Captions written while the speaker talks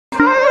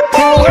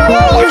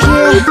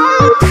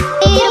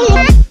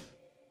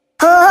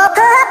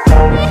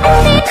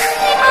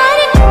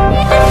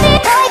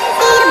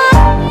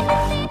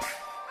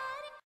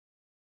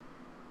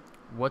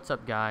What's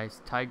up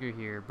guys, Tiger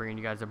here, bringing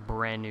you guys a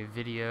brand new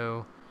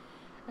video.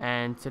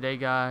 And today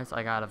guys,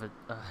 I got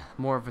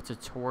more of a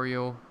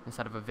tutorial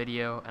instead of a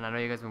video, and I know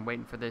you guys have been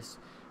waiting for this.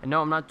 And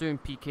no, I'm not doing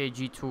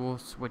PKG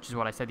tools, which is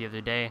what I said the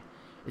other day.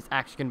 It's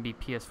actually going to be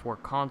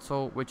PS4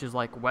 console, which is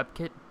like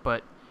WebKit,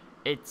 but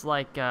it's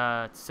like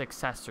a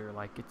successor,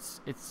 like it's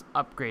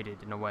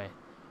upgraded in a way.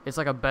 It's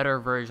like a better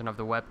version of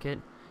the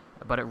WebKit,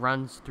 but it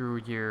runs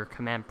through your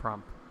command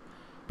prompt.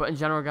 But in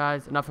general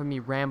guys, enough of me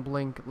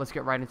rambling, let's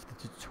get right into the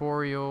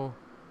tutorial.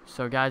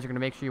 So guys, you're going to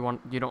make sure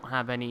you don't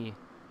have any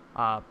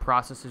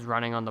processes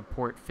running on the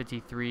port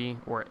 53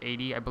 or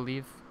 80, I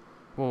believe.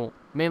 Well,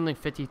 mainly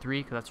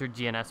 53 because that's your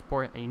DNS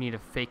port, and you need to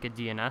fake a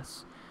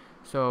DNS.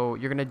 So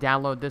you're going to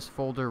download this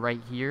folder right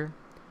here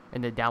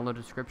in the download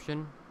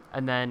description,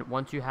 and then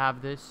once you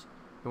have this,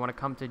 you want to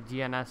come to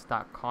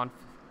dns.conf,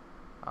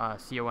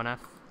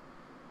 conf,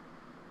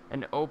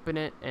 and open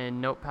it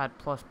in Notepad++,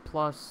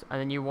 and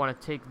then you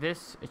want to take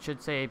this, it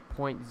should say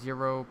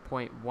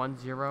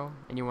 0.0.10,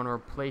 and you want to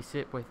replace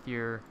it with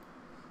your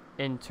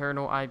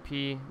internal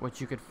IP,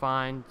 which you could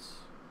find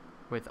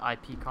with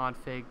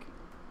ipconfig.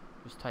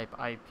 Just type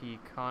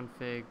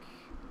ipconfig.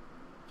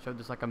 Showed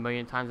this like a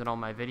million times in all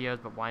my videos,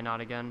 but why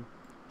not again?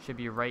 Should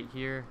be right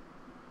here.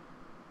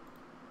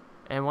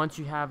 And once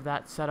you have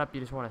that set up,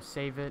 you just want to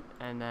save it,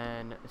 and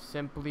then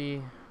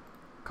simply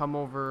come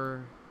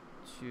over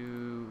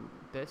to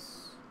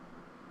this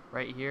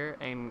right here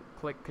and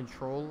click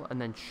Control and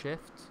then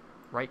Shift,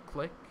 right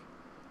click,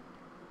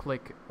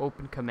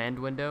 open command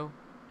window,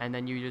 and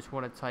then you just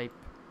want to type,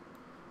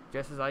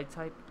 just as I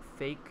type,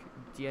 fake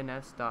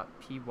dns.py-c,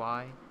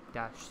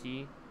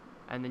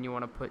 and then you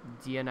want to put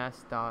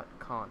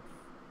dns.conf.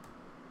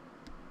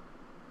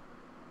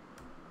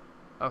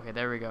 Okay,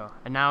 there we go.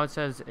 And now it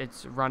says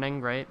it's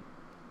running, right?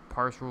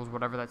 Parse rules,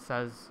 whatever that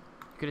says.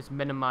 You could just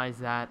minimize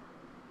that,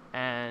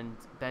 and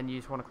then you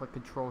just want to click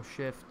Control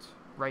Shift,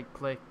 right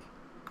click,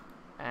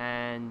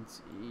 and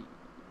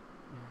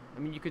I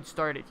mean, you could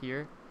start it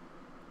here,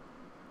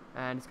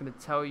 and it's going to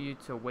tell you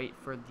to wait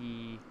for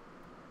the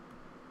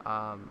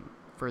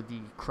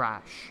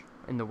crash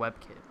in the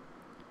WebKit.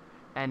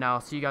 And I'll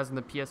see you guys on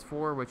the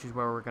PS4, which is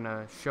where we're going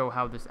to show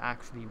how this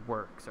actually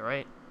works,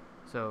 alright?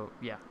 So,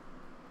 yeah.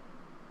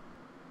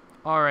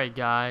 Alright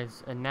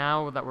guys, and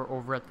now that we're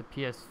over at the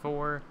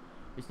PS4,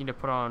 we just need to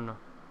put on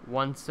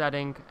one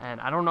setting,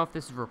 and I don't know if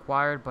this is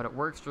required, but it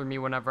works for me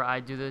whenever I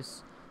do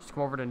this. Just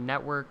come over to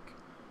network,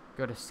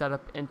 go to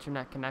setup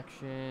internet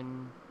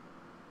connection.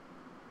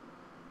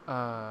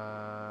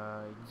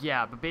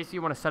 Yeah, but basically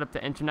you want to set up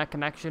the internet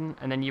connection,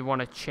 and then you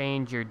want to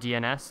change your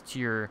DNS to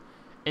your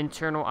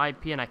internal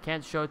IP, and I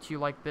can't show it to you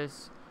like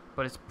this,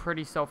 but it's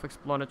pretty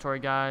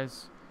self-explanatory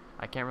guys.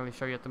 I can't really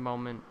show you at the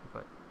moment,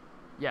 but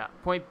yeah,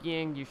 point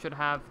being, you should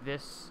have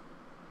this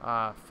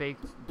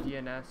faked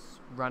DNS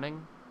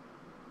running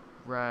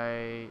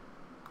right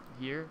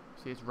here.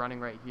 See, it's running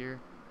right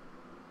here,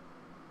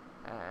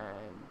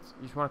 and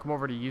you just want to come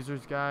over to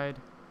users guide,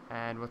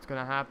 and what's going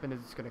to happen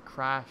is it's going to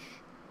crash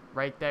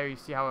right there. You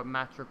see how it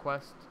matched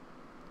request?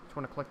 Just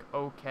want to click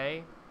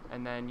OK,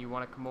 and then you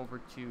want to come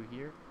over to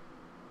here,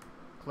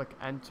 click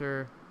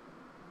enter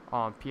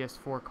on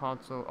PS4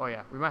 console. Oh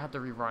yeah, we might have to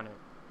rerun it,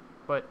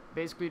 but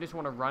basically you just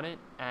want to run it,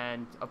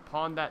 and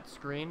upon that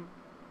screen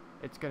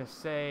it's going to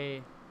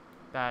say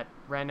that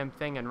random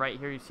thing, and right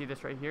here you see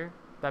this right here,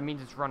 that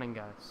means it's running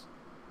guys.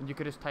 And you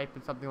could just type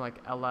in something like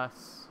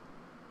ls,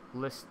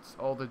 lists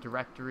all the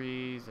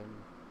directories,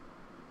 and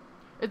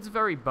it's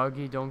very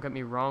buggy, don't get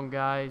me wrong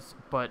guys,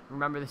 but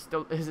remember, this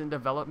still is in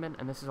development,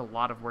 and this is a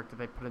lot of work that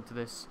they put into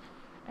this.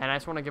 And I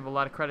just want to give a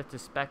lot of credit to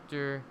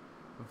Spectre,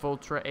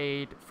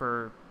 VulturaAid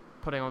for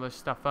putting all this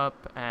stuff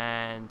up,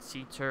 and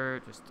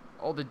CTER, just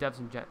all the devs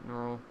in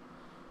general.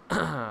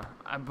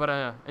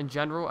 But in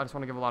general, I just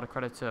want to give a lot of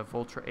credit to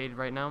VulturaAid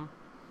right now.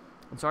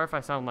 I'm sorry if I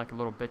sound like a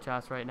little bitch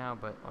ass right now,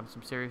 but on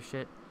some serious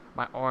shit,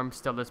 my arm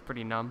still is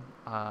pretty numb.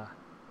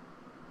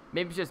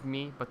 Maybe it's just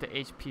me, but the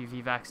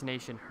HPV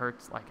vaccination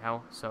hurts like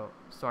hell, so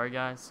sorry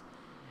guys.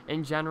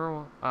 In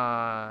general,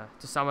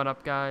 to sum it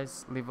up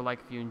guys, leave a like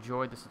if you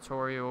enjoyed this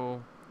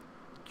tutorial,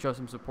 show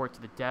some support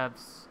to the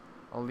devs.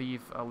 I'll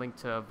leave a link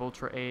to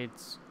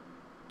VulturaAid's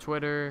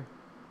Twitter,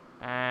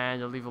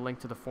 and I'll leave a link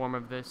to the forum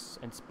of this,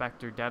 and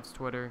Spectre Dev's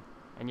Twitter.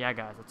 And yeah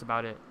guys, that's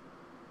about it.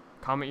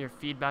 Comment your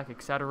feedback,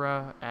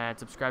 etc., and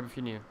subscribe if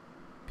you're new.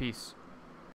 Peace.